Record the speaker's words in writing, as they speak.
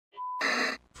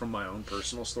from my own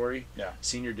personal story. Yeah.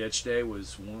 Senior ditch day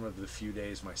was one of the few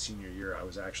days my senior year I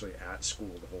was actually at school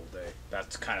the whole day.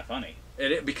 That's kind of funny.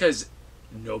 Because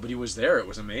nobody was there. It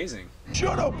was amazing.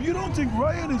 Shut up! You don't think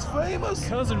Ryan is famous?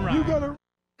 Cousin Ryan. You gotta.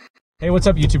 Hey, what's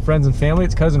up, YouTube friends and family?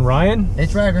 It's Cousin Ryan.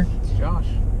 It's Ryder. It's Josh.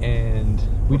 And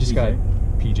we just got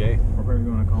PJ. Whatever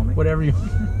you want to call me. Whatever you...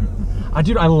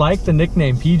 Dude, I like the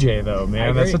nickname PJ, though,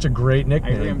 man. That's such a great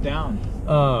nickname. I agree, I'm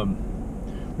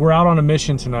down. We're out on a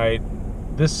mission tonight.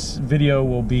 This video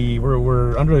will be...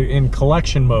 We're in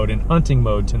collection mode, in hunting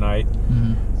mode tonight.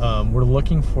 Mm-hmm. We're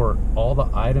looking for all the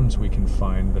items we can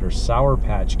find that are Sour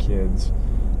Patch Kids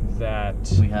that...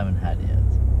 we haven't had yet.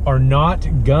 Are not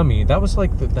Gummy. That was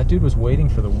like, that dude was waiting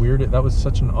for the weird, that was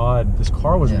such an odd, this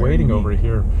car was waiting over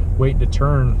here, waiting to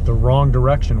turn the wrong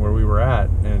direction where we were at,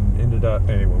 and ended up,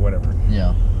 anyway, whatever.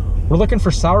 Yeah. We're looking for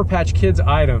Sour Patch Kids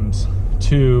items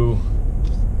to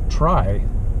try.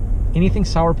 Anything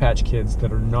Sour Patch Kids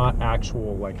that are not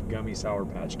actual, like, Gummy Sour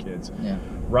Patch Kids. Yeah.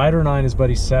 Ryder and I and his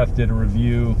buddy Seth did a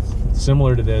review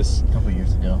similar to this. A couple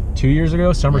years ago. 2 years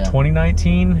ago, summer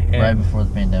 2019. And right before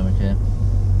the pandemic hit.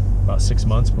 About 6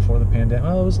 months before the pandemic.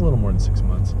 Well, it was a little more than 6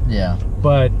 months. Yeah.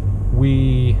 But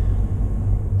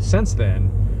since then,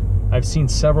 I've seen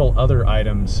several other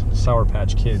items, Sour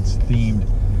Patch Kids themed,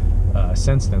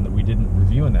 since then that we didn't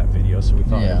review in that video, so we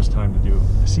thought it was time to do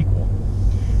a sequel.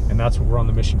 And that's what we're on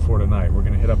the mission for tonight. We're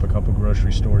gonna hit up a couple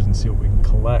grocery stores and see what we can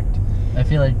collect. I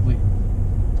feel like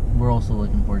we're also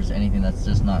looking for just anything that's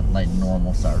just not like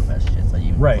normal Sour Patch Kids, like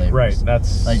even flavors. Right,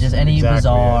 that's like just any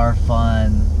bizarre,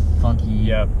 fun, funky.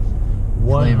 Yep,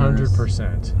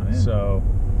 100%. Oh, yeah. So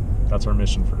that's our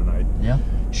mission for tonight. Yeah.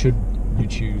 Should you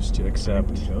choose to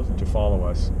accept to follow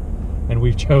us, and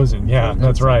we've chosen. Yeah,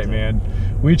 that's right, man.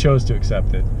 We chose to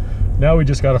accept it. Now we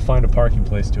just got to find a parking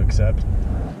place to accept.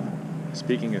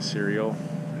 Speaking of cereal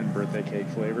and birthday cake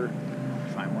flavor,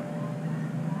 Find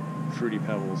one. Fruity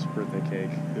Pebbles birthday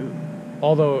cake. Ooh.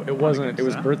 Although it wasn't, against it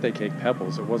was that. birthday cake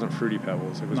Pebbles. It wasn't Fruity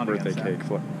Pebbles. It was Not birthday against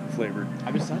cake flavored.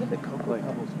 I decided that Cocoa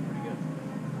Pebbles are pretty good.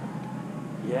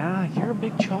 Yeah, you're a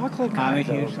big chocolate I'm a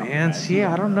huge chocolate guy. See,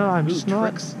 I don't know. I'm Ooh, just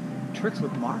not. Tricks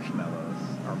with marshmallows,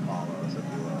 or mallows, if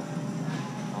you will.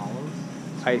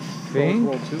 Mallows? I think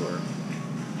World Tour.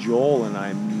 Joel and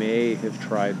I may have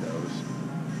tried those.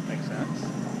 Makes sense.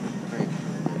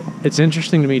 It's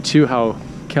interesting to me too how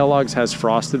Kellogg's has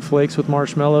Frosted Flakes with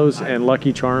marshmallows, and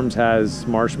Lucky Charms has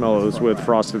marshmallows with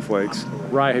Frosted Flakes.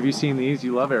 Right, have you seen these?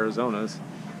 You love Arizona's.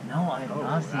 No, I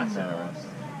have not seen those.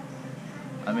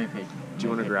 I may pick. Do you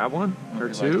want to grab one or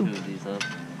Buy two? of these up.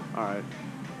 All right.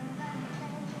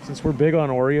 Since we're big on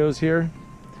Oreos here,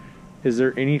 is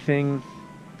there anything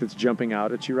that's jumping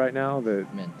out at you right now?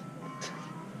 That Mint.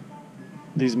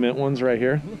 these mint ones right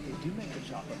here? Look, they do make the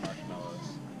chocolate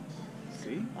marshmallows.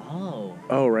 See? Oh.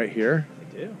 Oh, right here?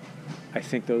 They do. I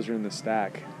think those are in the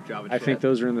stack. Java I think chip.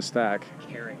 those are in the stack.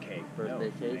 Carrot cake. Birthday No,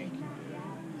 cake. thank you.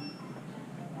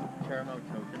 Caramel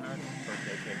coconut.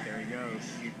 Birthday cake. There he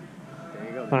goes. There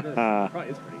you go. Look at this. Probably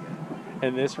is pretty good.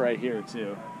 And this right here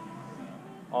too.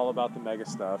 All about the mega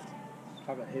stuffed.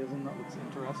 Chocolate hazelnut looks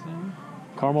interesting.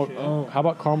 Caramel. Shit. Oh, how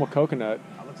about caramel coconut?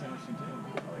 That looks interesting too.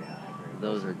 Oh yeah, I agree.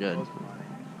 Those are good.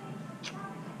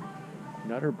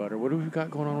 Nutter butter. What do we got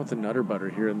going on with the nutter butter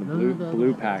here in the Those blue are the-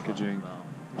 blue packaging?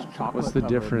 What's the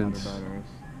difference?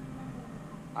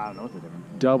 I don't know what the difference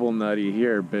is. Double nutty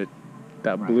here, but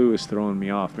that blue is throwing me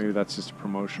off. Maybe that's just a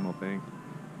promotional thing.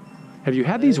 Have you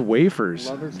had these wafers?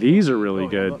 These are really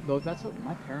good. That's what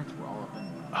my parents were all up in.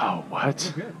 Oh,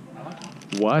 what? They're good. I like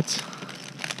them. What?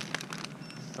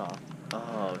 Soft.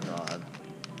 Oh god.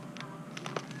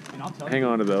 And I'll tell Hang you,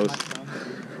 on to those. my son's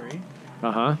gluten-free.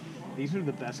 Uh-huh. These are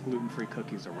the best gluten-free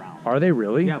cookies around. Are they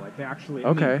really? Yeah, like they actually.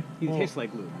 Okay. I mean, they taste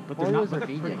like gluten, but they're not. Oreos But are they're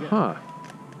pretty vegan. good. Huh.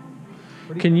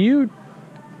 What do Can you...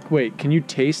 Wait, can you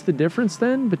taste the difference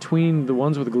then between the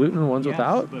ones with gluten and the ones Yes,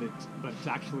 without? but it's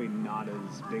actually not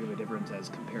as big of a difference as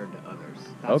compared to others.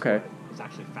 Okay. What is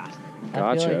actually fascinating. I feel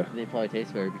Gotcha. like they probably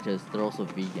taste better because they're also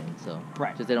vegan, so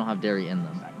Right. just they don't have dairy in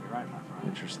them. Exactly right, my friend.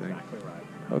 Interesting. Exactly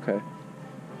right. Okay.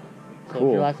 So Cool.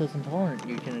 if you're lactose intolerant,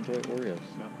 you can enjoy Oreos.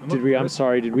 Did we? I'm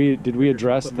sorry. Did we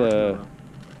address the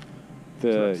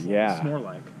yeah, More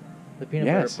like. The peanut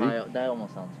Yeah, butter see? pie, that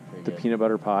almost sounds pretty the good. peanut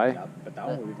butter pie? Yeah, but that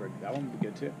one would be very, that one would be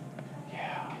good too.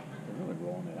 Yeah. They're really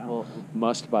rolling it out. Well,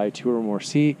 Must buy 2 or more.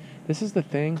 See, this is the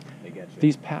thing. They get you.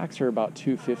 These packs are about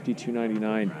 $2.50,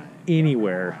 $2.99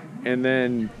 anywhere, and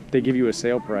then they give you a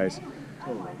sale price.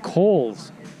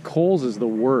 Kohl's is the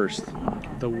worst.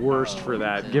 The worst for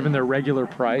that. Given their regular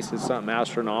price is something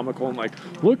astronomical, and like,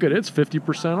 look at it's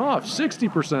 50% off,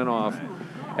 60% off,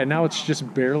 and now it's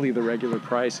just barely the regular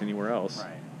price anywhere else.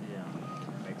 Right. yeah.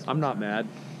 Makes I'm not mad.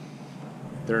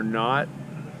 They're not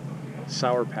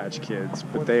Sour Patch Kids,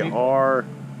 but they are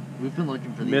We've been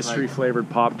looking for these mystery flavored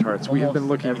Pop-Tarts. We have been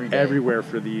looking everywhere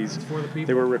for these. For the people.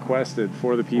 They were requested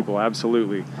for the people,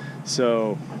 absolutely.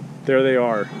 So there they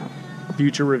are.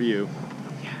 Future review.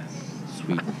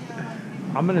 Sweet.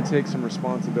 I'm going to take some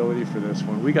responsibility for this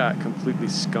one. We got completely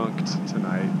skunked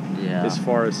tonight as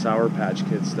far as Sour Patch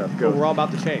Kids stuff goes. But we're all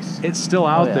about the chase. It's still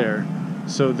out there.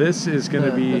 So this is going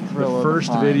to be the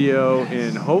first video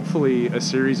in hopefully a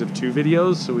series of 2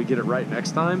 videos, so we get it right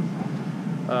next time.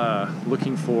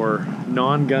 Looking for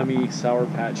non-gummy Sour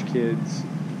Patch Kids.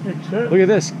 Look at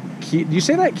this. Do you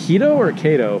say that keto or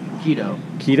keto? Keto.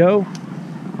 Keto?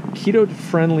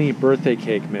 Keto-friendly birthday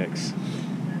cake mix.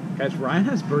 Guys, Ryan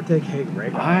has birthday cake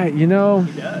right now. You know,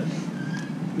 He does.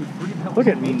 look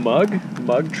at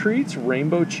mug treats,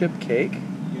 rainbow chip cake.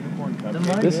 Unicorn The cupcake.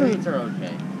 mug This is- treats are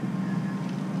okay.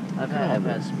 I've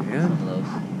had some of those.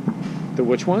 The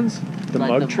which ones? The Like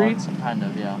mug treats? Kind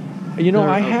of, yeah. You know, They're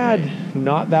I had okay.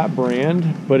 not that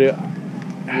brand, but Yeah,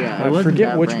 I it wasn't forget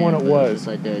that which brand, one it but was. just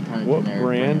like the kind of What generic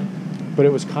brand? But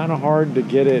it was kind of hard to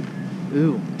get it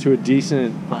Ooh, to a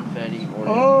decent. Funfetti Oreo.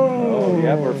 Oh,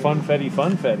 yeah, or Funfetti.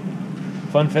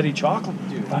 Funfetti chocolate.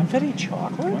 Dude, Funfetti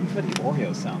chocolate? Funfetti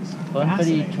Oreo sounds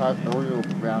Funfetti fascinating.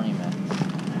 Oreo brownie mix.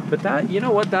 But that, you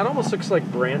know what? That almost looks like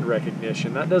brand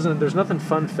recognition. That doesn't. There's nothing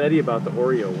funfetti about the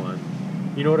Oreo one.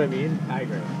 You know what I mean? I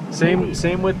agree.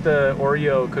 Same with the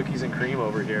Oreo cookies and cream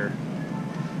over here.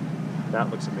 That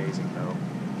looks amazing though.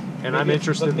 And I'm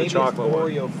interested in the chocolate it's one.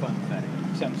 Oreo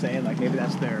Funfetti. See what I'm saying? Like maybe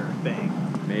that's their thing.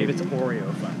 Maybe it's Oreo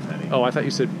Funfetti. Oh, I thought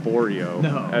you said Boreo.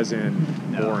 No. As in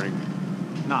No. boring.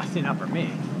 Nah, see, not for me.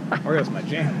 Oreo's my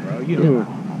jam, bro. You know.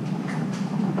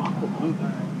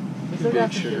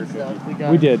 Big sugar cookie.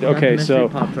 We did. Okay, so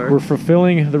we're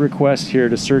fulfilling the request here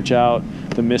to search out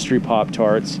the mystery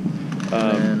Pop-Tarts.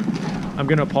 I'm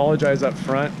going to apologize up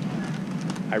front.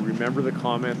 I remember the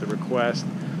comment, the request.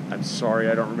 I'm sorry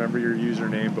I don't remember your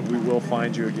username, but we will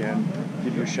find you again.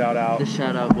 Give you a shout out. The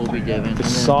shout out will be given.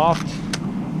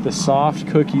 The soft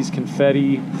cookies,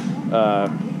 confetti,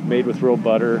 made with real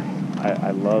butter.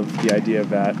 I love the idea of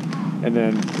that. And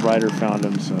then Ryder found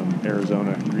him some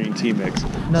Arizona green tea mix.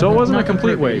 So it wasn't a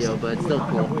complete waste. Video, but it's still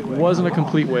cool. It wasn't a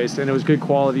complete waste, and it was good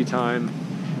quality time.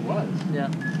 It was. Yeah.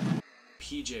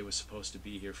 PJ was supposed to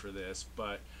be here for this,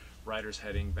 but Ryder's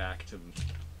heading back to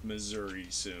Missouri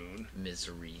soon.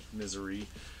 Missouri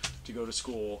to go to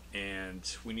school,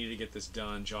 and we need to get this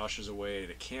done. Josh is away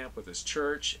to camp with his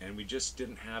church, and we just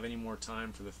didn't have any more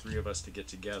time for the 3 of us to get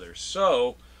together.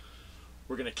 So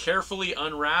we're going to carefully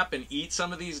unwrap and eat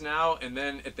some of these now, and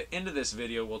then at the end of this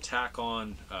video we'll tack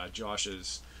on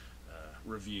Josh's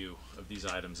review of these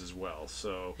items as well.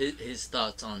 So his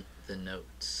thoughts on the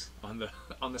notes. On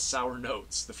the sour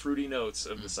notes, the fruity notes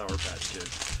of the Sour Patch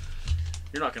Kids.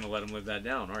 You're not going to let him live that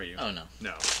down, are you? Oh, no.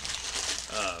 No.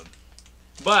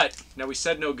 But, now we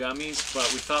said no gummies,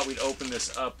 but we thought we'd open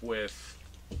this up with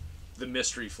the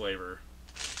mystery flavor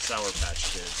Sour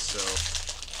Patch Kids. So,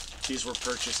 these were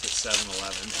purchased at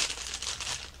 7-Eleven.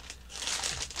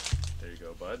 There you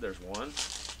go, bud. There's one.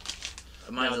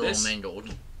 Mine's a little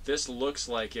mangled. This looks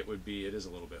like it would be, it is a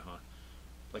little bit, huh?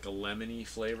 Like a lemony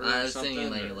flavor I or was something?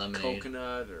 thinking like or lemonade.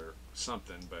 Coconut or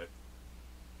something, but...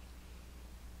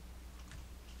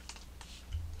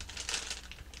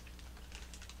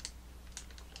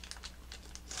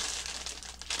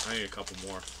 I need a couple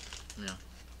more. Yeah.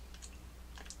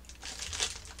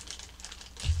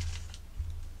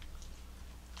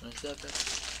 What's that there?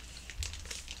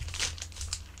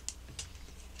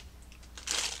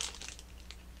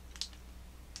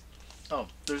 Oh,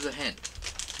 there's a hint.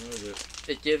 What is it?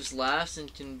 It gives laughs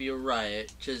and can be a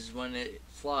riot, because when it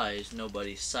flies,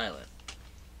 nobody's silent.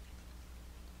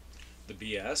 The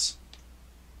BS?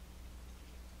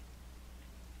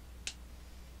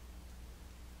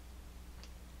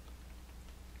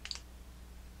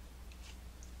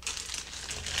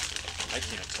 I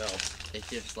can't tell. It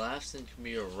gives laughs and can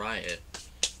be a riot.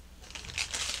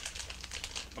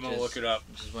 I'm gonna look it up.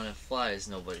 Just when it flies,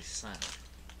 nobody's silent.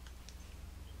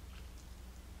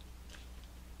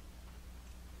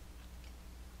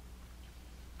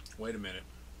 Wait a minute.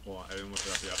 Well, I didn't look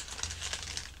it up yet.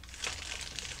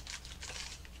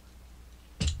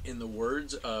 In the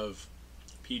words of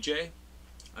PJ,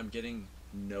 I'm getting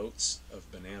notes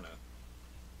of banana.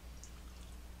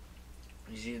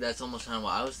 You see, that's almost kind of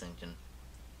what I was thinking.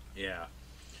 Yeah.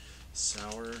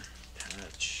 Sour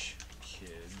Patch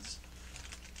Kids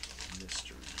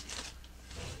mystery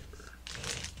flavor.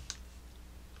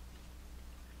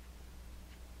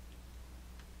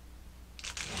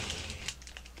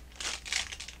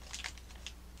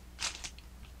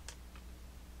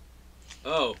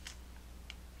 Oh.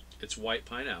 It's white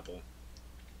pineapple.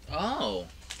 Oh.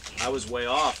 I was way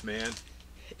off, man.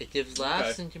 It gives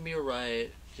laughs and can be right.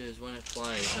 Because when it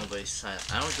flies, nobody's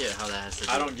silent. I don't get how that has to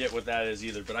do. I don't get what that is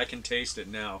either, but I can taste it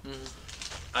now. Mm-hmm.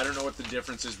 I don't know what the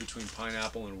difference is between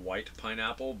pineapple and white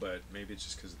pineapple, but maybe it's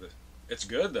just because the... It's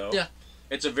good, though. Yeah.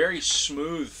 It's a very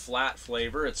smooth, flat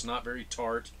flavor. It's not very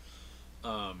tart.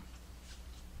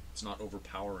 It's not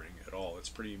overpowering at all. It's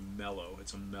pretty mellow.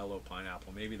 It's a mellow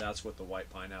pineapple. Maybe that's what the white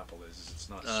pineapple is it's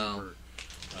not super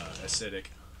acidic.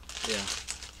 Yeah.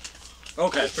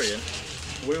 Okay. That's pretty good.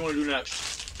 What do you want to do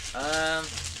next?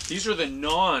 These are the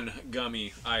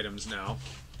non-gummy items now.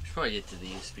 We should probably get to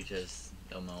these because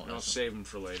they'll know. I'll save them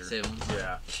for later. Save them?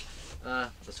 Yeah.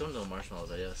 Let's go into the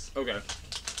marshmallows, I guess. Okay.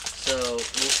 So, we'll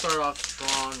start off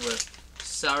strong with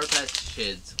Sour Patch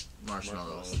Kids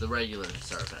marshmallows. The regular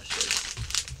Sour Patch Kids.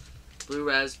 Blue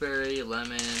raspberry,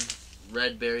 lemon,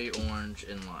 red berry, orange,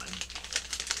 and lime.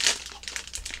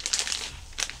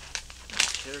 Now,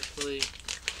 carefully...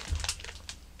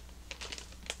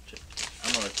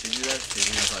 I'm going to let you do that because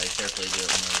you're going to probably carefully do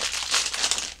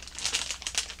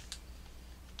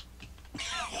it.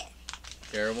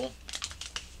 Terrible.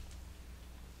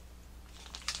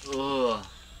 Ugh.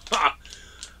 Ha!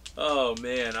 Oh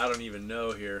man, I don't even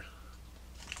know here.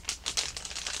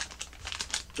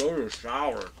 Those are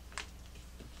sour.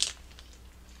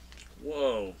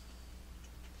 Whoa.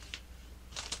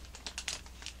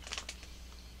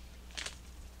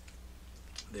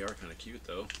 They are kind of cute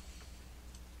though.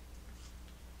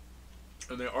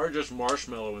 And they are just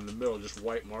marshmallow in the middle, just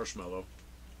white marshmallow.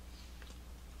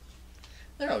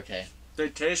 They're okay. They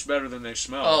taste better than they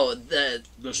smell. Oh, the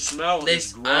smell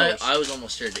is gross. I was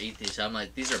almost scared to eat these. I'm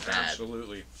like, these are bad.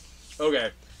 Absolutely.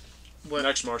 Okay. What?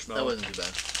 Next marshmallow. That wasn't too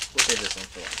bad. We'll save this one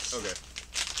for last. Okay.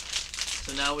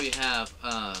 So now we have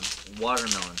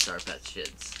watermelon Sour Patch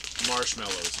Kids.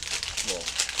 Marshmallows. Well,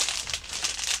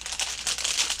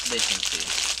 they can see.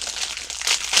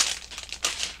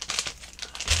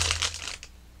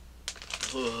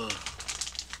 Ugh.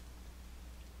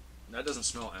 That doesn't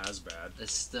smell as bad.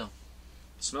 It's still.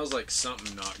 It smells like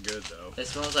something not good though. It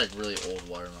smells like really old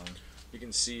watermelon. You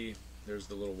can see there's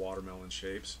the little watermelon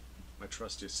shapes. My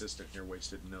trusty assistant here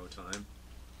wasted no time.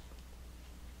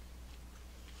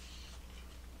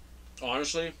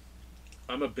 Honestly,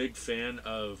 I'm a big fan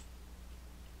of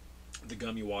the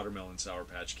gummy watermelon Sour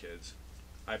Patch Kids.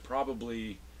 I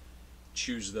probably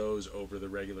choose those over the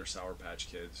regular Sour Patch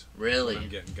Kids. Really? When I'm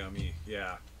getting gummy.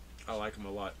 Yeah, I like them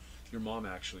a lot. Your mom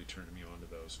actually turned me on to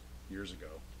those years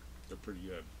ago. They're pretty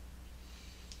good.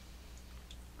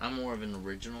 I'm more of an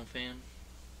original fan.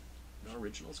 No,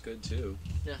 original's good too.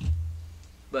 Yeah.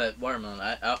 But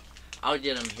watermelon, I'll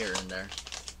get them here and there.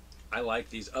 I like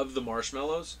these. Of the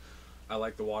marshmallows, I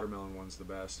like the watermelon ones the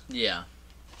best. Yeah.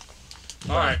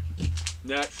 Alright.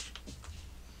 Next.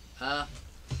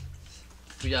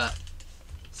 We got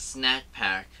Snack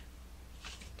Pack.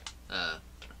 Oh.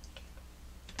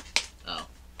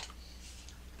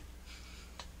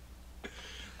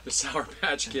 The Sour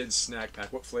Patch Kids Snack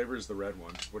Pack. What flavor is the red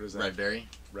one? What is that? Red berry.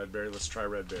 Red berry. Let's try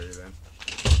red berry then.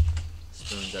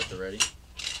 Spoons at the ready.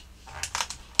 I'm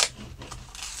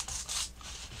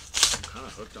kind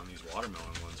of hooked on these watermelon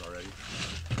ones already.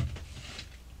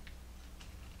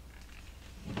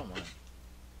 Oh my.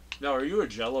 Now, are you a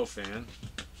Jello fan?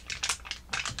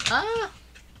 I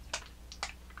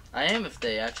am if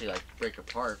they actually like break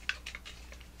apart.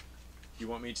 You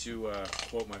want me to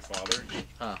quote my father?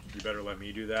 Huh. You better let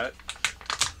me do that.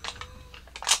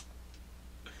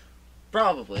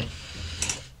 Probably.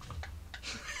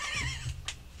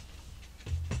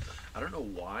 I don't know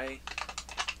why.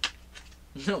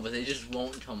 No, but they just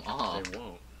won't come off. They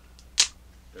won't.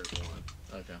 There's one.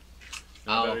 Okay.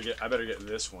 I better get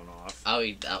this one off. I'll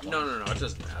eat that one. No, it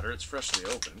doesn't matter. It's freshly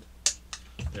opened.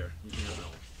 There, you can have that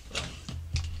one.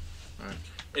 Alright.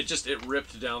 It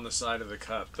ripped down the side of the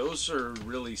cup. Those are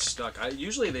really stuck.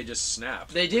 Usually they just snap.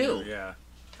 They do. Yeah.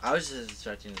 I was just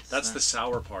expecting it to That's snap. the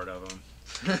sour part of them.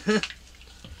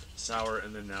 Sour,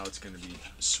 and then now it's going to be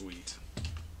sweet.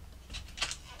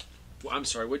 Well, I'm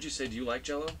sorry. What'd you say? Do you like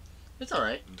Jello? It's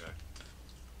alright. Okay.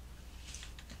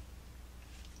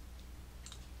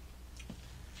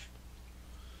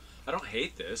 I don't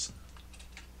hate this.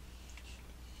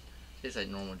 Tastes like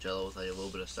normal Jello with like a little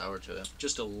bit of sour to it.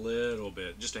 Just a little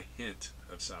bit. Just a hint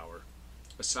of sour.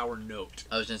 A sour note.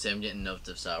 I was gonna say I'm getting notes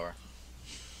of sour.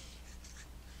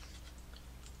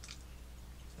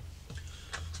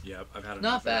 Yeah, I've had enough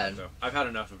Not of bad. that, though. I've had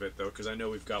enough of it, though, because I know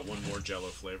we've got one more Jello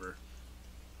flavor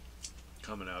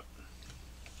coming up.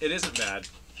 It isn't bad.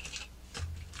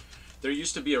 There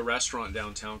used to be a restaurant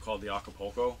downtown called the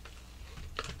Acapulco,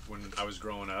 when I was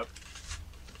growing up,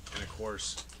 and of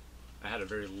course, I had a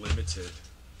very limited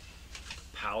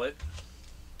palate,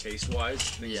 taste-wise,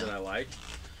 things that I like.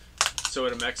 So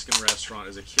at a Mexican restaurant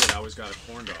as a kid, I always got a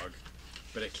corn dog,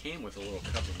 but it came with a little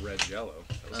cup of red jello.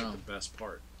 That was like the best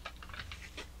part.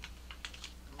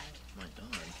 Oh my god.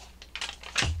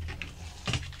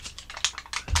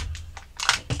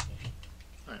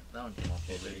 Alright, that one came off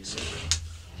a little bit easier.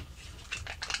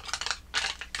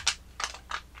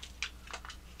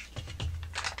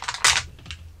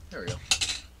 There we go.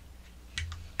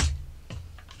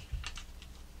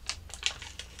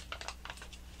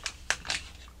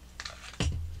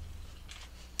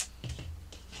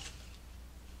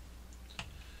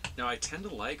 Now I tend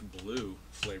to like blue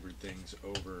flavored things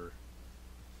over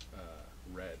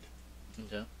red.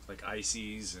 Okay. Like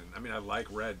ices, and I mean I like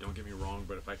red, don't get me wrong,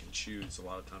 but if I can choose, a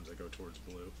lot of times I go towards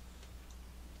blue.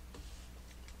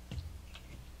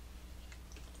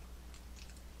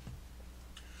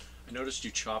 I noticed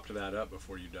you chopped that up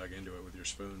before you dug into it with your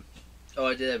spoon. Oh,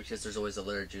 I did that because there's always a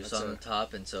layer of juice on the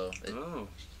top, and so... Oh,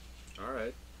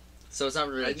 alright. So it's not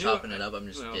really chopping it up, I'm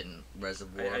just getting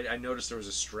reservoir. I noticed there was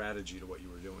a strategy to what you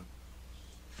were doing.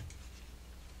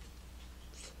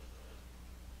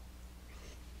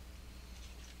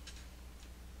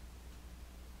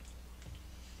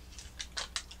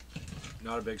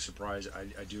 Not a big surprise.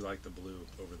 I do like the blue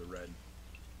over the red.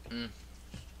 Mm.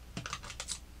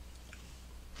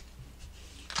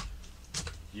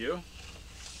 You?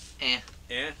 Eh.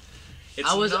 It's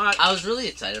I not... was really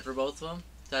excited for both of them.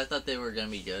 I thought they were gonna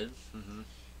be good. Mm-hmm.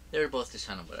 They were both just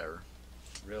kind of whatever.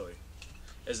 Really?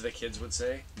 As the kids would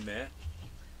say, meh.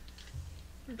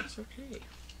 It's okay.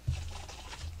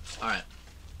 Alright.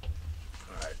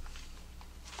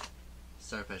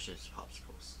 Sour Patch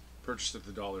popsicles. Purchased at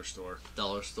the dollar store.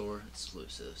 Dollar store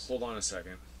exclusives. Hold on a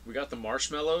second. We got the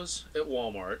marshmallows at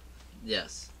Walmart.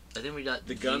 Yes. I think we got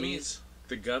the gummies.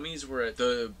 The gummies were at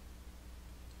the...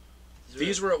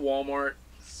 These were at Walmart.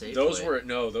 Safeway. Those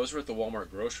were at the Walmart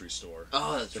grocery store.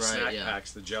 Oh, that's right. The snack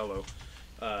packs, the jello.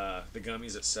 The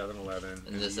gummies at 7-Eleven.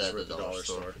 And these were at the dollar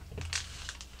store.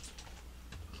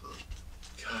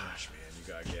 Gosh, man,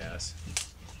 you got gas.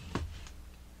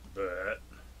 But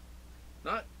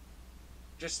not.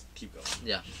 Just keep going.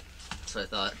 Yeah, that's what I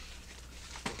thought.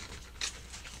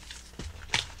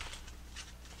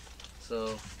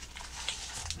 So,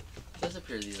 it does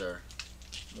appear these are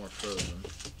more frozen.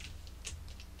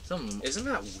 Some of them, isn't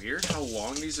that weird how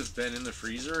long these have been in the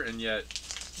freezer, and yet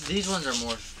these ones are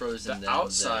more frozen the than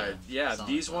outside. Yeah,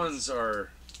 these ones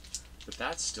are, but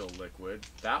that's still liquid.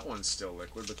 That one's still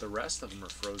liquid, but the rest of them are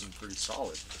frozen pretty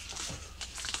solid.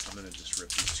 I'm gonna just rip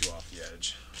these two off the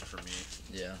edge for me.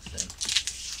 Yeah, same.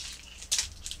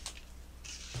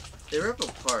 They rip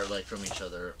apart like from each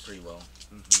other pretty well.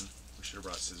 Mm-hmm. We should have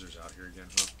brought scissors out here again,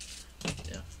 huh?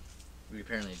 Yeah. We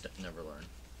apparently never learn.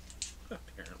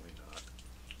 Apparently not.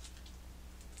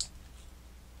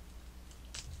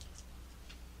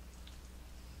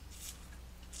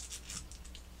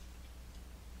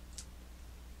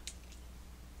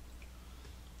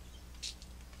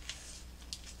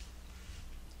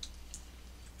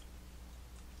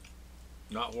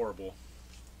 Not horrible.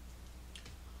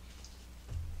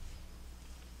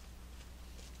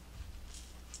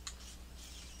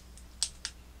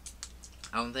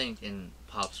 I don't think in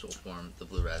popsicle form the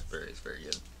blue raspberry is very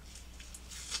good.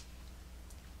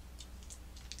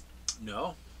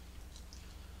 No.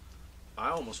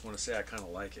 I almost want to say I kind of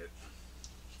like it.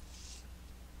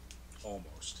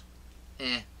 Almost.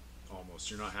 Almost.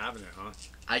 You're not having it, huh?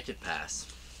 I could pass.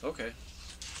 Okay.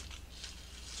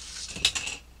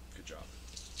 Good job.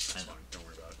 That's fine. Don't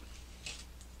worry about it.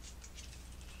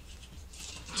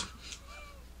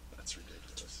 That's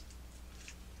ridiculous.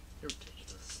 You're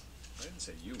ridiculous. I didn't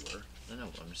say you were. I know,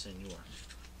 I'm just saying you are.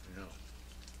 I know.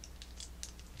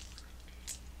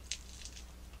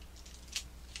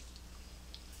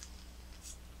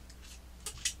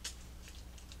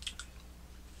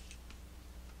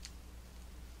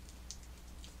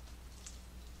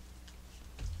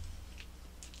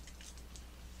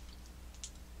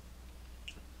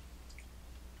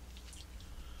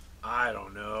 I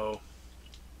don't know.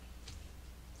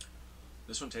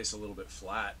 This one tastes a little bit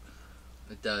flat.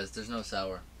 It does. There's no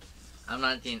sour. I'm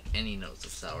not getting any notes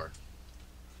of sour.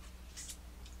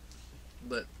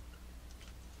 But,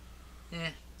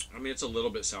 I mean, it's a little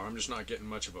bit sour. I'm just not getting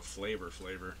much of a flavor.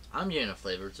 I'm getting a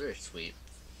flavor. It's very sweet.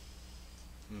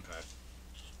 Okay.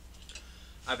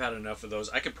 I've had enough of those.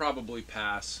 I could probably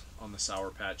pass on the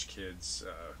Sour Patch Kids.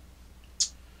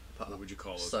 What would you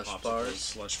call those? Slush Popsicles, bars?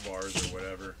 slush bars, or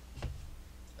whatever.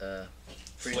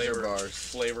 Freezer bars.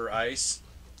 Flavor ice.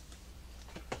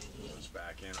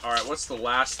 back in. All right, what's the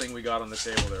last thing we got on the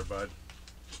table there, bud?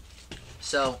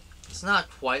 So, it's not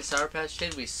quite Sour Patch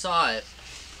Kid. We saw it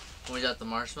when we got the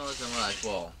marshmallows, and we're like,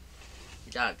 well,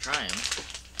 we gotta try them.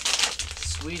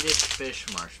 Swedish Fish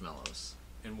marshmallows.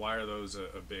 And why are those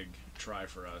a big try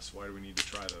for us? Why do we need to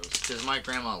try those? Because my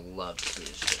grandma loved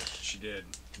Swedish Fish. She did.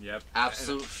 Yep.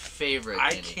 Absolute favorite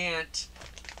I candy. can't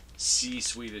see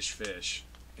Swedish Fish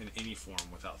in any form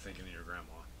without thinking of your grandma.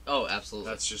 Oh,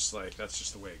 absolutely. That's just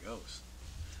the way it goes.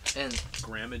 And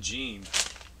Grandma Jean.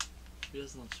 who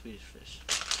doesn't love Swedish Fish?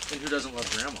 And who doesn't love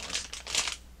grandmas?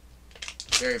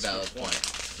 Very That's a valid good point.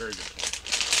 Very good point.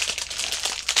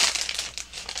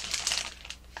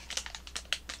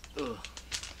 Ugh.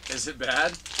 Is it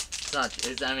bad? It's not.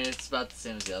 I mean, it's about the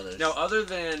same as the others. Now, other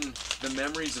than the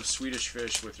memories of Swedish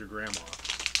Fish with your grandma,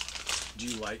 do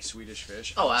you like Swedish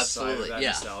Fish? Oh, outside of absolutely, that yeah.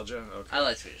 Nostalgia. Okay. I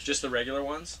like Swedish Fish. Just the regular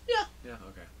ones? Yeah. Yeah.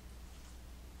 Okay.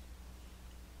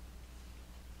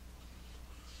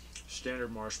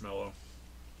 Standard marshmallow.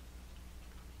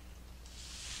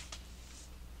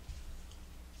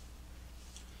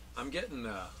 I'm getting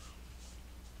a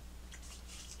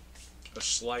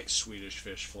slight Swedish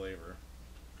Fish flavor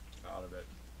out of it.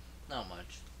 Not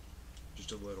much.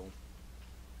 Just a little.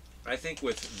 I think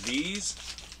with these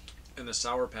and the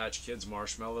Sour Patch Kids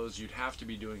marshmallows, you'd have to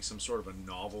be doing some sort of a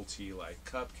novelty like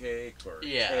cupcake or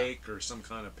cake or some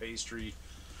kind of pastry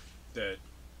that...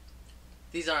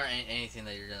 These aren't anything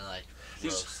that you're gonna like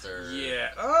roast or...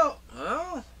 Yeah.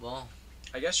 Oh. Well,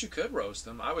 I guess you could roast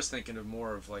them. I was thinking of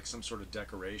more of like some sort of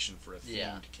decoration for a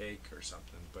themed cake or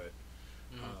something, but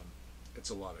it's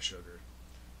a lot of sugar.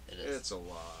 It is. It's a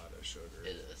lot of sugar.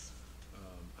 It is.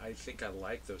 I think I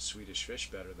like those Swedish Fish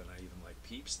better than I even like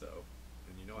Peeps, though.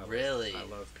 And you know, I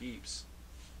love Peeps.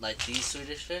 Like these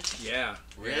Swedish Fish? Yeah.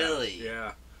 Really?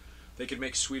 Yeah. They could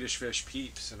make Swedish Fish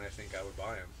Peeps, and I think I would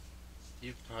buy them.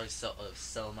 You could probably sell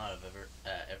them out of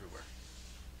everywhere.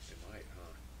 They might,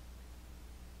 huh?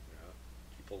 Yeah.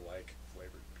 People like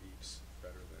flavored Peeps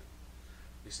better than...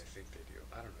 At least I think they do.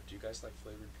 I don't know. Do you guys like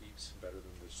flavored Peeps better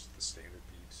than the standard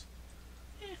Peeps?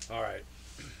 Yeah. All right.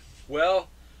 Well...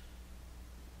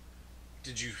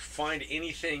 Did you find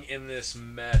anything in this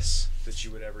mess that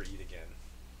you would ever eat again?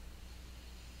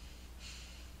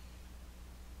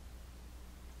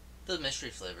 The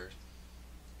mystery flavor.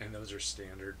 And those are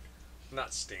standard.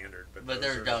 Not standard, but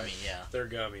they're gummy, yeah. They're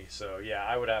gummy, so yeah,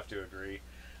 I would have to agree.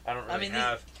 I don't really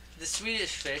have... The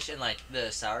Swedish Fish and like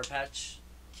the Sour Patch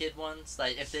Kid ones,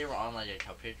 like if they were on like a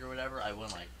cupcake or whatever, I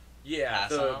wouldn't like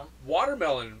pass on the them.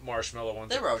 watermelon marshmallow ones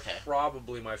they were okay.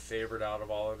 Probably my favorite out of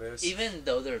all of this. Even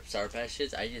though they're Sour Patch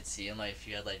Kids, I did see them like if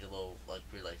you had like a little like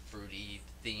weird like fruity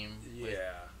theme with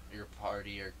your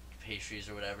party or pastries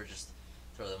or whatever, just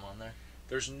throw them on there.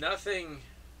 There's nothing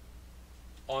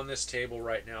on this table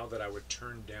right now that I would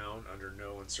turn down under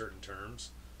no uncertain terms.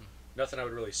 Nothing I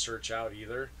would really search out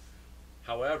either.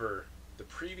 However, the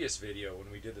previous video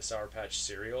when we did the Sour Patch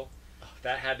cereal,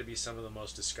 that had to be some of the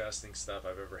most disgusting stuff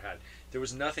I've ever had. There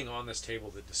was nothing on this table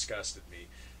that disgusted me.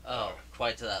 Oh,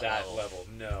 quite to that level.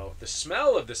 No. The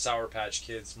smell of the Sour Patch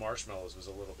Kids marshmallows was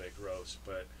a little bit gross,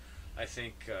 but I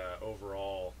think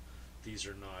overall these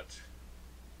are not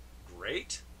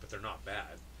great, but they're not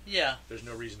bad. Yeah. There's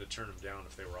no reason to turn them down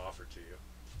if they were offered to you.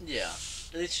 Yeah.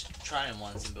 At least try them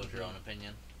once and build your own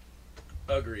opinion.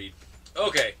 Agreed.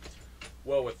 Okay.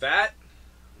 Well, with that,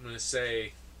 I'm going to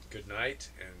say good night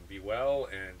and be well,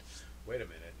 and wait a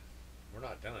minute. We're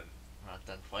not done. We're not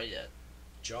done quite yet.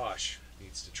 Josh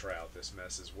needs to try out this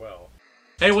mess as well.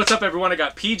 Hey, what's up, everyone? I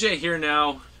got PJ here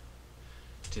now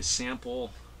to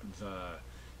sample the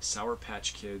Sour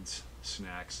Patch Kids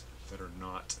snacks that are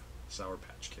not Sour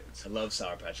Patch Kids. I love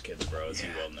Sour Patch Kids, bro, as you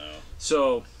well know.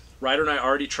 So, Ryder and I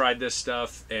already tried this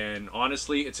stuff, and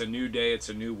honestly, it's a new day, it's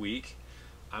a new week.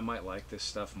 I might like this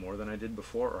stuff more than I did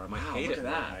before, or I might hate it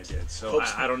more than I did. So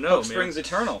I don't know, Hope springs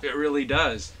eternal. It really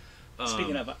does.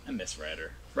 Speaking of, I miss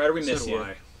Ryder. Ryder, we miss you.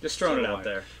 Just throwing it out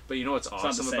there. But you know what's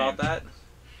awesome about that?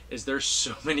 Is there's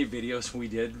so many videos we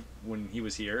did when he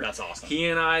was here. That's awesome. He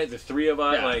and I, the three of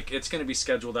us, like it's going to be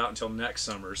scheduled out until next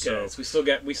summer. So we still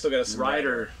get us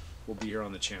Ryder will be here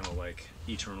on the channel like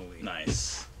eternally.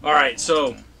 Nice. All right,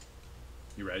 so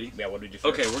you ready? Yeah. What did you do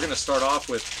first? Okay, we're going to start off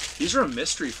with these are a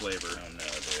mystery flavor. Oh no,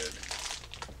 dude.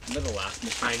 Remember the last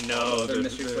mystery? I know the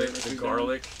mystery flavors. The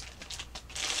garlic.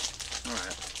 All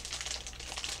right.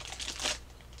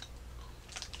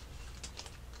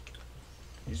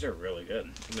 These are really good.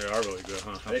 They are really good,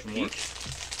 huh? Are they pink?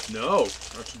 No,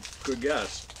 that's a good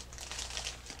guess.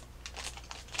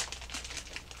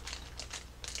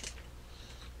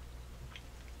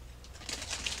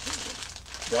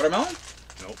 Watermelon?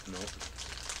 Nope.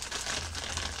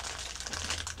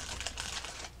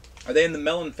 Are they in the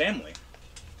melon family?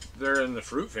 They're in the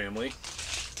fruit family.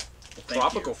 Well,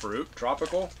 Tropical fruit.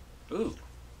 Tropical. Ooh.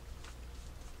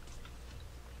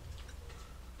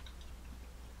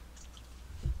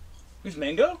 Who's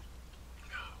mango?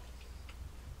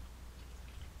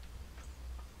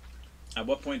 At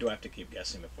what point do I have to keep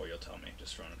guessing before you'll tell me?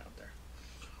 Just throwing it out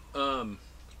there.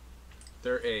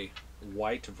 They're a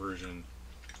white version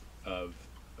of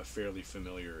a fairly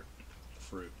familiar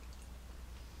fruit.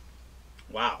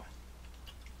 Wow.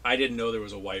 I didn't know there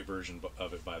was a white version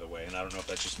of it, by the way, and I don't know if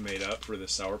that's just made up for the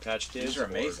Sour Patch Kids. These are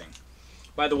amazing.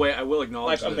 By the way, I will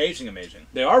acknowledge Like, amazing.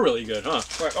 They are really good, huh?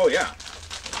 Like, oh, yeah.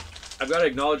 I've got to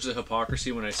acknowledge the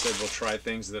hypocrisy when I said we'll try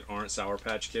things that aren't Sour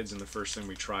Patch Kids, and the first thing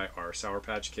we try are Sour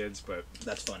Patch Kids, but...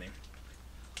 That's funny.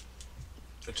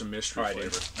 It's a mystery flavor.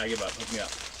 Dude. I give up. Hook me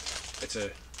up. It's a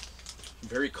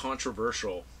very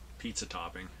controversial pizza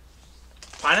topping.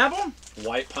 Pineapple?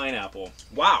 White pineapple.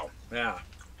 Wow. Yeah.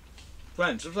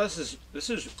 Friends, this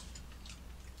is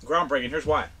groundbreaking. Here's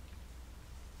why.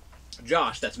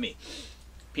 Josh, that's me.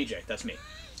 PJ, that's me.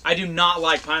 I do not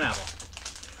like pineapple.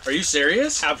 Are you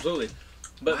serious? Absolutely.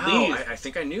 But wow, these I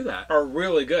think I knew that. are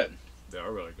really good. They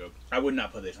are really good. I would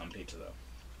not put these on pizza,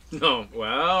 though. No.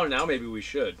 Well, now maybe we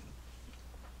should.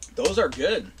 Those are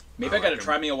good. Maybe I like got to 'em.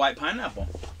 try me a white pineapple.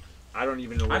 I don't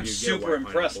even know where I'm you get super white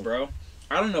impressed, pineapple.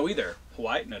 bro. I don't know either.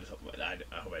 White? No, I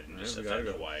hope I didn't just Yeah, say we gotta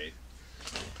that. go. White.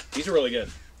 These are really good.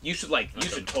 You should you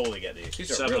should totally get these.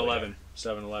 These are 7-Eleven.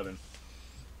 really 7-Eleven.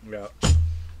 Yeah.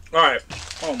 All right. good.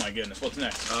 Oh my goodness, what's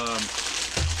next?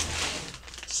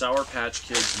 Sour Patch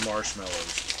Kids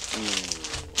marshmallows. Ooh.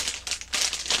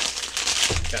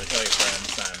 Gotta tell you,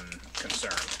 friends, I'm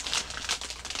concerned.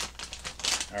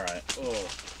 All right. Oh,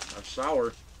 that's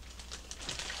sour.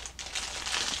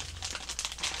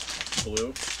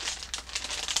 Blue.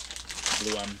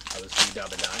 Blue, I was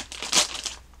D-Dabba-Die.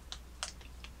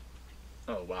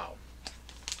 Oh, wow.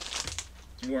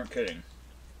 You weren't kidding.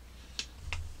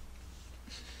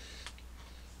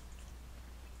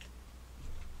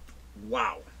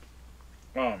 Wow.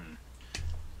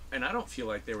 And I don't feel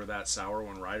like they were that sour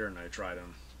when Ryder and I tried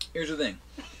them. Here's the thing.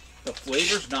 The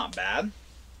flavor's not bad,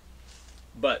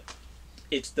 but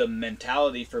it's the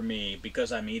mentality for me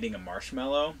because I'm eating a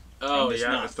marshmallow. Oh, I'm just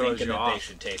yeah, not it throws thinking you that off. they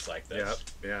should taste like this.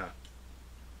 Yep. Yeah.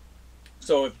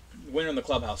 So if winner in the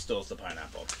clubhouse still is the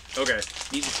pineapple. Okay.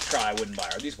 These try I wouldn't buy.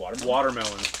 Are these watermelon?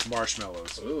 Watermelon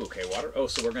marshmallows. Ooh, okay, water. Oh,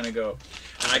 so we're gonna go.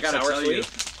 And I gotta sour tell sweet?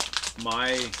 you,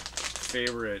 my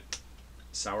favorite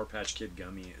Sour Patch Kid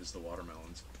gummy is the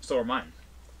watermelons. So are mine.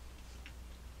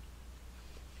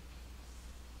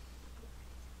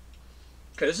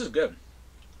 Okay, this is good.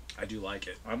 I do like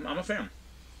it. I'm a fan.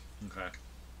 Okay.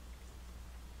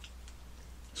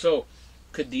 So,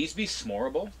 could these be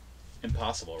s'moreable?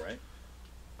 Impossible, right?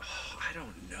 Oh, I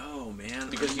don't know, man.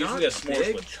 Because I'm usually not a s'mores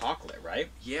big. with chocolate, right?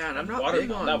 Yeah, and I'm not big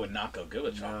watermelon, on... that would not go good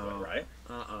with chocolate, No. right?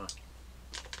 Uh-uh.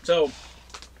 So,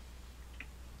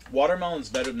 watermelon's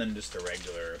better than just the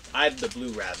regular. I have the blue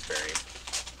raspberry.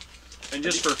 And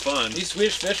just for fun, These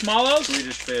Swedish Fish mallows?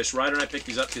 Swedish Fish. Ryder and I picked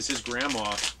these up because his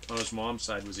grandma on his mom's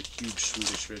side was a huge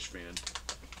Swedish Fish fan.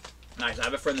 Nice. I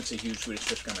have a friend that's a huge Swedish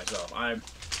Fish guy myself.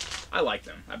 I like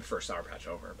them. I prefer Sour Patch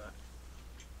over, but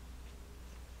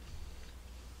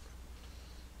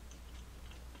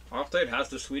I'll say it has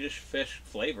the Swedish Fish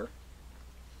flavor.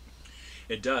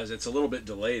 It does. It's a little bit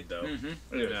delayed, though.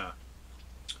 Mm-hmm. It is. Yeah.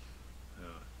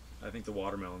 I think the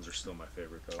watermelons are still my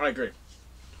favorite, though. I agree.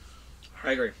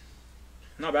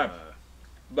 Not bad.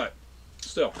 But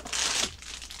still,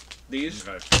 these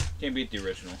Okay. can't beat the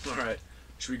original. All right.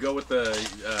 Should we go with the...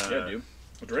 Yeah, dude.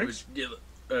 Drinks?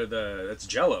 That's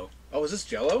Jello. Oh, is this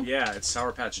Jello? Yeah, it's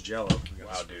Sour Patch Jello.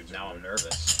 Wow, dude. Now I'm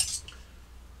nervous.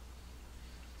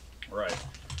 Right.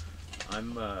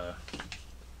 I'm,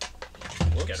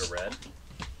 Get a red.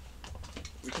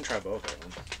 We can try both of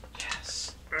them.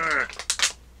 Yes.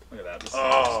 Look at that. This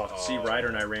is- See, Ryder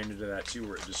and I ran into that, too,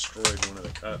 where it destroyed one of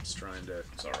the cups trying to...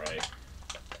 It's alright.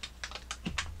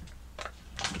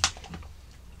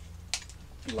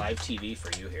 Live TV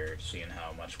for you here, seeing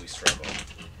how much we struggle.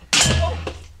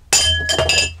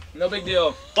 No big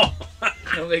deal.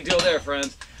 No big deal there,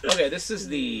 friends. Okay, this is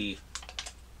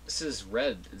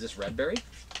red. Is this red berry?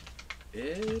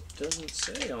 It doesn't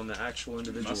say on the actual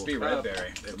individual Must be cup. red berry.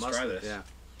 It Let's must try be, this. yeah.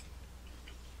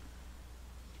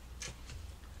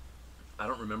 I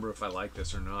don't remember if I like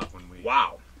this or not when we...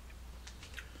 Wow.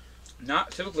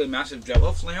 Not typically a massive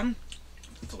Jello fan,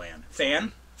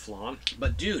 Flan?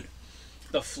 but dude,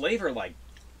 the flavor like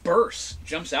bursts,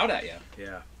 jumps out at you.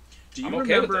 Yeah. Do you I'm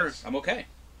okay remember... with this. I'm okay.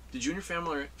 Did you and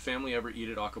your family ever eat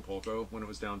at Acapulco when it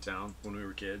was downtown, when we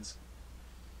were kids?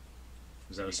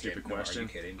 Is that a stupid question? Are you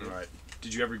kidding, dude? All right.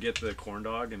 Did you ever get the corn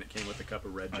dog and it came with a cup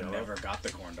of red jello? I never got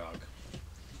the corn dog.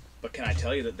 But can I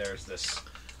tell you that there's this...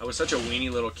 I was such a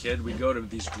weenie little kid. We'd go to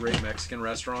these great Mexican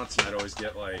restaurants, and I'd always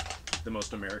get, like, the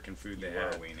most American food they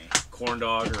had. A weenie. Corn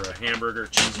dog or a hamburger,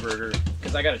 cheeseburger.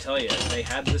 Because I got to tell you, they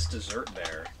had this dessert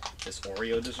there, this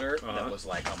Oreo dessert, that was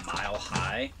like a mile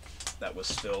high, that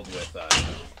was filled with...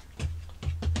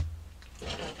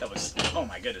 that was, oh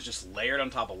my goodness, just layered on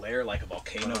top of layer like a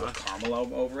volcano with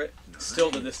caramel over it. Nice.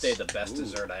 Still to this day, the best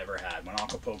dessert I ever had. When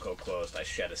Acapulco closed, I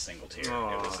shed a single tear.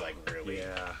 It was like really...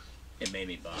 Yeah. It made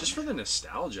me bummed. Just for the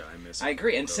nostalgia, I miss it. I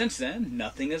agree, and since then,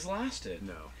 nothing has lasted.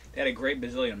 No. They had a great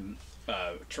Brazilian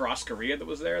churrascaria that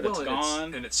was there that's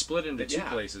gone. And it's split into two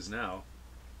places now.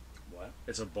 What?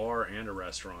 It's a bar and a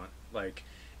restaurant. Like,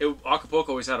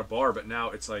 Acapulco always had a bar, but now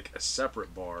it's like a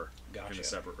separate bar and a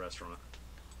separate restaurant.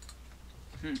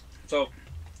 So,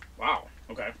 wow,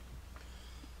 okay.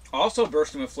 Also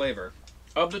bursting with flavor.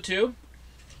 Of the two,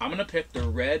 I'm going to pick the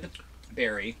red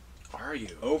berry. Are you?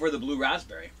 Over the blue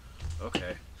raspberry.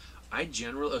 Okay. I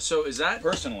generally... So is that...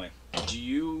 Personally. Do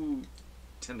you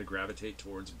tend to gravitate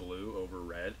towards blue over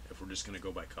red if we're just going to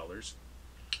go by colors?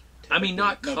 I mean,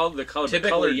 not the color, but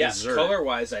color dessert.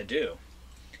 Color-wise, I do.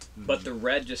 But the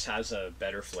red just has a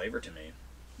better flavor to me.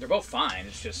 They're both fine.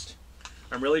 It's just...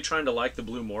 I'm really trying to like the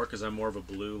blue more because I'm more of a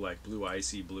blue, like blue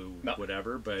icy, blue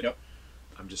whatever, but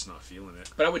I'm just not feeling it.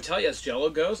 But I would tell you, as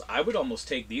Jello goes, I would almost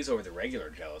take these over the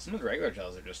regular Jello. Some of the regular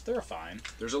Jellos are just, they're fine.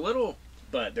 There's a little...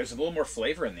 But there's a little more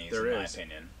flavor in these, in my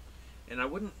opinion. And I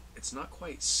wouldn't... It's not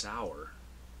quite sour.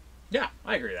 Yeah,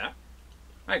 I agree with that.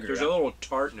 I agree with that. There's a little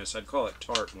tartness. I'd call it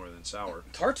tart more than sour.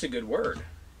 Tart's a good word.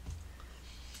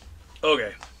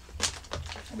 Okay.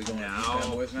 Are we going to these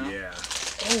boys now? Yeah.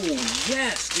 Oh,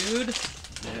 yes, dude.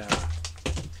 Yeah.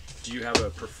 Do you have a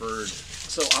preferred...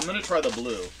 So I'm going to try the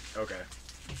blue. Okay.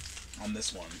 On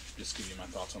this one. Just give you my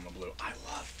thoughts on the blue.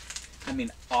 I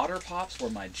mean, Otter Pops were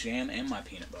my jam and my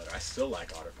peanut butter. I still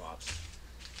like Otter Pops.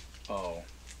 Oh.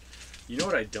 You know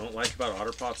what I don't like about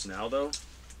Otter Pops now, though?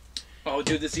 Oh,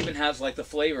 dude, this even has, like, the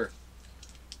flavor.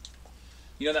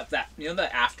 You know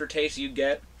that aftertaste you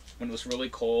get when it was really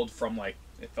cold from, like,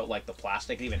 it felt like the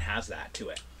plastic? It even has that to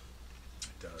it.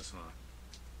 It does, huh?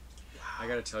 Wow. I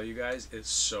gotta tell you guys,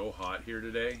 it's so hot here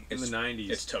today. In the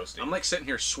 90s. It's toasty. I'm, like, sitting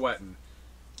here sweating.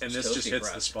 And this just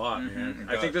hits the spot, man.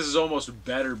 I think this is almost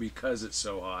better because it's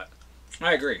so hot.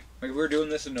 I agree. Like, if we were doing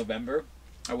this in November,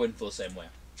 I wouldn't feel the same way.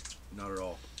 Not at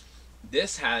all.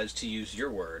 This has, to use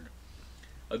your word,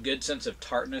 a good sense of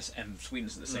tartness and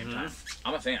sweetness at the same time.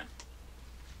 I'm a fan.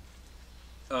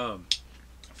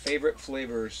 Favorite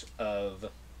flavors of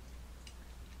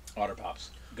Otter Pops?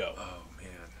 Go. Oh,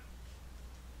 man.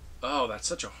 Oh, that's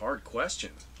such a hard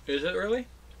question. Is it really?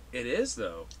 It is,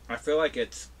 though. I feel like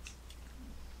this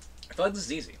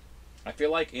is easy. I feel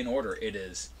like in order it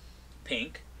is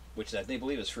pink, which I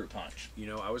believe is fruit punch. You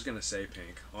know, I was gonna say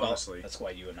pink, honestly. Well, that's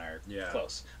why you and I are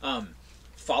close.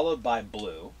 Followed by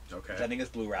blue, which I think is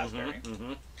blue raspberry,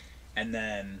 and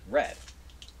then red,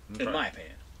 in my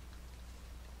opinion.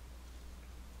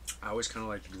 I always kind of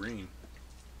liked green.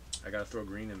 I gotta throw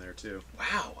green in there too.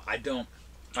 Wow, I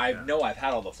know I've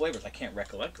had all the flavors. I can't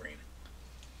recollect green.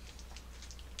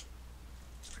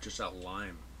 Just that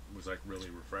lime was like really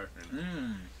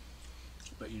refreshing.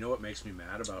 But you know what makes me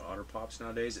mad about Otter Pops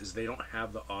nowadays is they don't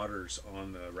have the otters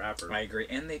on the wrapper. I agree,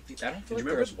 and I don't feel like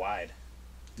they're as wide.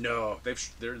 No, they're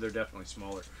definitely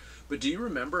smaller. But do you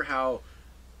remember how,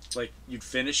 like, you'd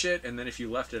finish it and then if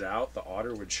you left it out, the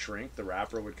otter would shrink. The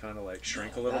wrapper would kind of like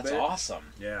shrink a little bit. That's awesome.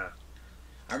 Yeah.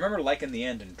 I remember liking the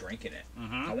end and drinking it.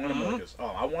 I want them like as. Oh,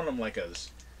 I want them like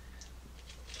as.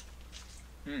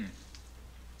 All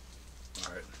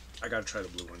right. I gotta try the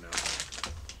blue one now.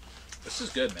 This is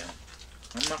good, man.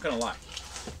 I'm not gonna lie.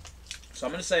 So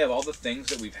I'm gonna say of all the things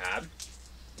that we've had,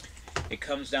 it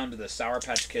comes down to the Sour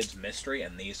Patch Kids mystery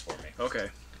and these for me. Okay.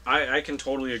 I can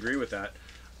totally agree with that.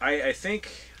 I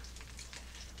think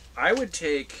I would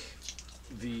take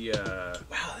the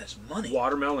wow, that's money.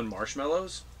 Watermelon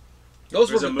marshmallows. Those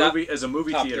were as a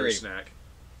movie top theater 3. snack.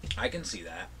 I can see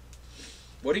that.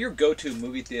 What are your go-to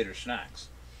movie theater snacks?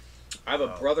 I have a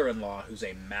brother-in-law who's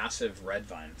a massive Red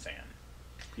Vine fan.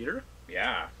 Peter?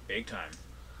 Yeah, big time.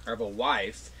 I have a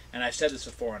wife, and I've said this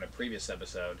before on a previous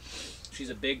episode, she's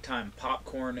a big-time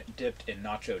popcorn dipped in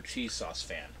nacho cheese sauce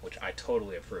fan, which I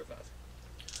totally approve of.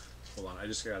 Hold on, I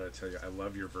just gotta tell you, I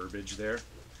love your verbiage there.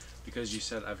 Because you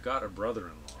said, I've got a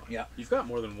brother-in-law. Yeah. You've got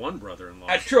more than one brother-in-law.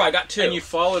 That's true, I got 2. And you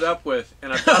followed up with,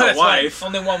 and I've got a wife.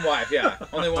 Fine. Only one wife, yeah.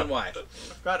 Only one wife.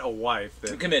 I've got a wife.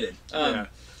 I'm committed.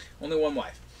 Only one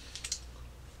wife.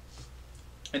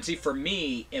 And see, for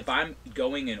me, if I'm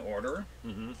going in order,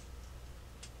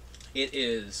 it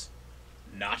is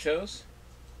nachos,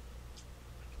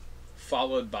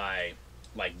 followed by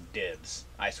like dibs,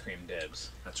 ice cream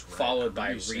dibs. That's right. Followed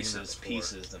by Reese's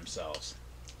Pieces themselves.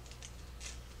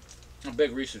 I'm a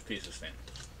big Reese's Pieces fan.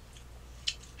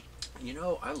 You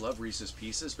know, I love Reese's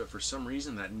Pieces, but for some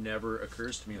reason that never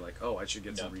occurs to me like, oh, I should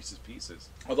get some Reese's Pieces.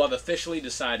 Although I've officially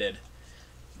decided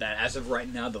that as of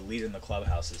right now, the leader in the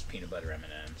clubhouse is peanut butter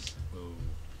M&Ms. Ooh.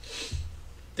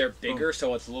 They're bigger,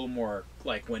 so it's a little more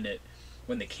like when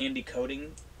the candy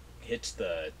coating hits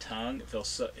the tongue, it feels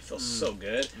so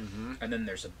good. And then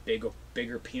there's a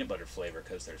bigger peanut butter flavor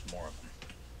because there's more of them.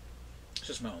 It's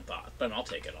just my own thought, but I'll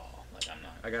take it all. Like I'm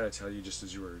not. I gotta tell you, just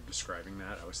as you were describing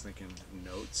that, I was thinking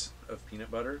notes of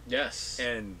peanut butter. Yes.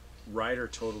 And Ryder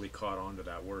totally caught on to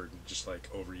that word and just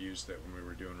like overused it when we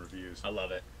were doing reviews. I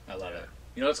love it. I love it.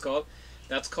 You know what it's called?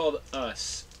 That's called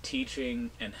us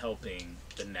teaching and helping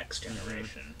the next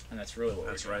generation, and that's really what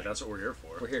we're doing. Right. That's what we're here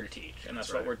for. We're here to teach, and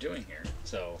that's what we're doing here.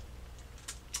 So,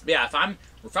 yeah, if I'm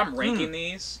ranking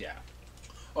these,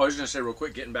 Oh, I was gonna say real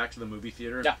quick, getting back to the movie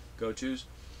theater go-tos.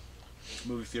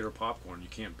 Movie theater popcorn, you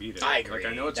can't beat it. I agree. Like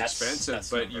I know it's expensive,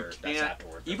 but you can't.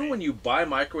 Even when you buy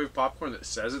microwave popcorn that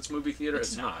says it's movie theater,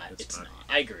 it's not. It's not.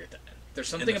 I agree with that. There's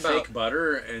something and the about fake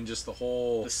butter and just the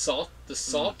whole the salt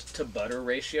to butter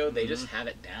ratio. They just have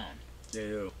it down. They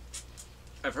do.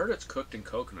 I've heard it's cooked in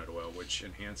coconut oil, which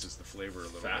enhances the flavor a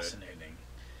little bit. Fascinating.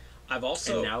 I've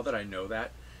also and now that I know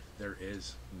that, there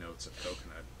is notes of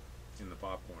coconut in the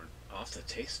popcorn. I'll have to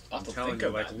taste. I'll have to think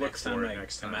about like look for it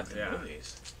next time. I'm at the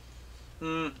movies.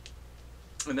 And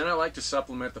then I like to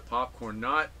supplement the popcorn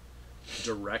not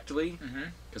directly,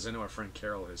 because I know our friend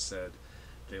Carol has said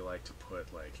they like to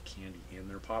put like candy in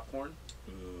their popcorn.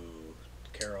 Ooh,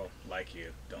 Carol, like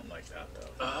you, don't like that though.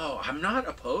 Oh, I'm not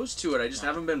opposed to it. I just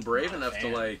haven't been brave enough to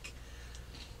like.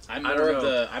 I'm more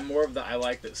of the. I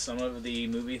like that some of the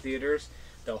movie theaters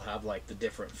they'll have like the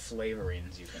different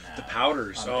flavorings you can have. The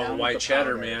powders. White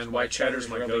cheddar, man. White cheddar's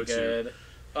my really go-to. Good.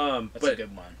 That's a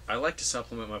good one. I like to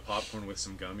supplement my popcorn with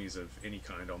some gummies of any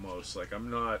kind almost. Like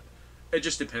I'm not. It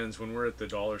just depends. When we're at the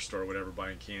dollar store or whatever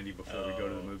buying candy before we go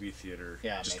to the movie theater.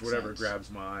 Yeah, just whatever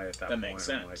grabs my eye at that point. Makes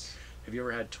sense. I'm like, have you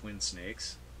ever had twin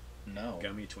snakes? No.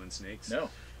 Gummy twin snakes? No.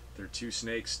 They're two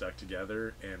snakes stuck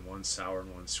together and one's sour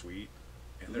and one's sweet.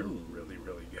 And they're really,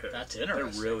 really good. That's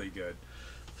interesting. They're really good.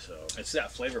 So it's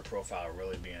that flavor profile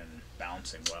really being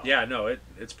bouncing well. Yeah, no,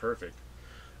 it's perfect.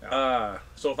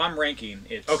 So if I'm ranking,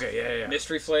 it's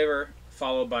mystery flavor,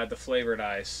 followed by the flavored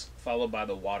ice, followed by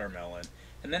the watermelon,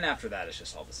 and then after that it's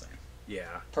just all the same.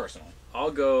 Yeah. Personally.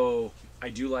 I'll go, I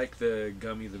do like the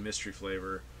gummy, the mystery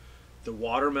flavor. The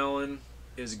watermelon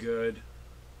is good.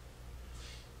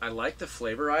 I like the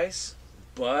flavor ice,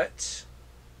 but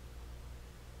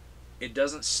it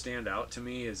doesn't stand out to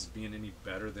me as being any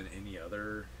better than any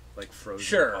other like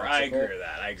frozen popsicle. I agree with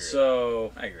that. I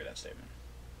agree with that statement.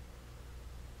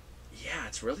 Yeah,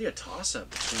 it's really a toss-up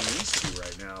between these two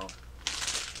right now.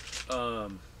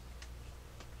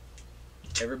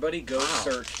 Everybody go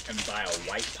search and buy a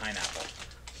white pineapple.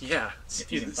 Yeah,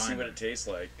 if you can see what it tastes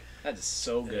like. That is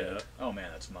so good. Yeah. Oh man,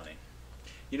 that's money.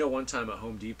 You know, one time at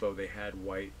Home Depot they had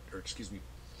they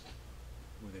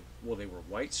were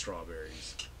white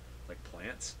strawberries, like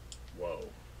plants. Whoa.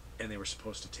 And they were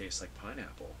supposed to taste like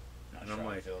pineapple. Not and sure I'm how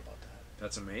I like, feel about that.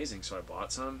 That's amazing. So I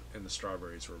bought some, and the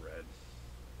strawberries were red.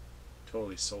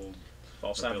 Totally sold.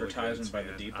 False advertisement by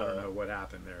the Depot. I don't know what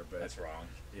happened there, but that's wrong.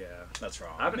 Yeah, that's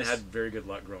wrong. I haven't had very good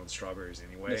luck growing strawberries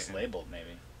anyway. Mislabeled,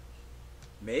 maybe.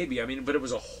 Maybe. I mean, but it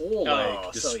was a whole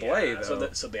display though.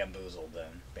 So bamboozled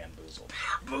then. Bamboozled.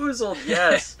 Bamboozled.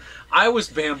 Yes, I was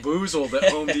bamboozled at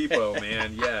Home Depot,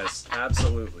 man. Yes,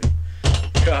 absolutely.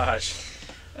 Gosh.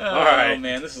 All right,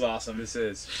 man, this is awesome. This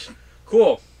is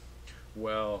cool.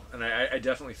 Well, and I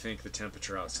definitely think the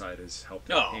temperature outside has helped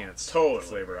enhance the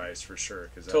flavor ice for sure.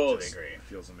 Because totally agree.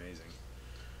 Feels amazing.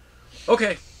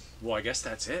 Okay. Well, I guess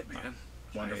that's it, man.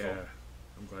 Wonderful.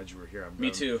 I'm glad you were here. Me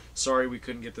too. Sorry we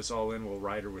couldn't get this all in while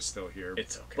Ryder was still here.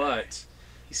 It's okay. But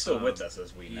he's still with us,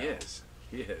 as we know.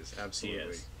 He is.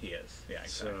 Absolutely. He is. Yeah,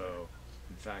 exactly. So,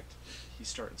 in fact, he's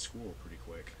starting school pretty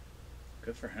quick.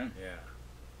 Good for him. Yeah.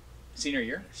 Senior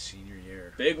year? Senior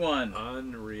year. Big one.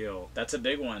 Unreal. That's a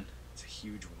big one. It's a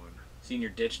huge one. Senior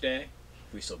ditch day.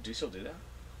 Do we still do that?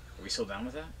 Are we still down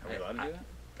with that? Are we allowed to do that?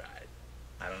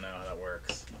 I don't know how that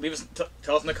works. Leave us.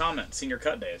 Tell us in the comments. Senior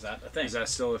cut day, is that a thing? Is that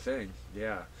still a thing?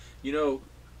 Yeah. You know,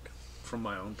 from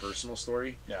my own personal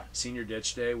story, Senior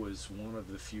ditch day was one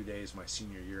of the few days my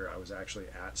senior year I was actually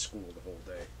at school the whole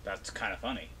day. That's kind of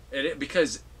funny.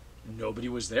 Because nobody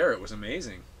was there. It was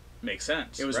amazing. Makes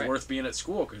sense. It was worth being at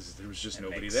school because there was just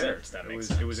nobody there.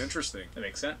 It was interesting. That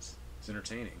makes sense. It's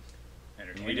entertaining.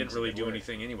 We didn't really do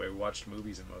anything anyway. We watched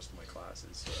movies in most of my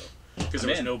classes, so because there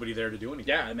was nobody there to do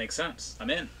anything. Yeah, it makes sense. I'm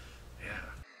in.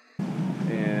 Yeah.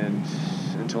 And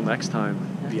until next time,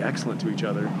 be excellent to each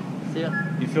other. See ya.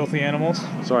 You filthy animals.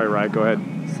 Sorry, Ryder, go ahead.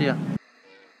 See ya.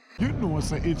 You know,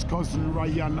 say it's cousin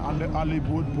Ryan on the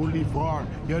Hollywood Boulevard.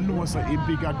 You know, say he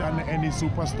bigger than any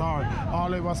superstar.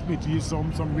 All of us spit you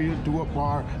some real dope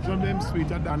bar. Some them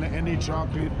sweeter than any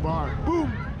chocolate bar.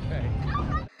 Boom! Hey.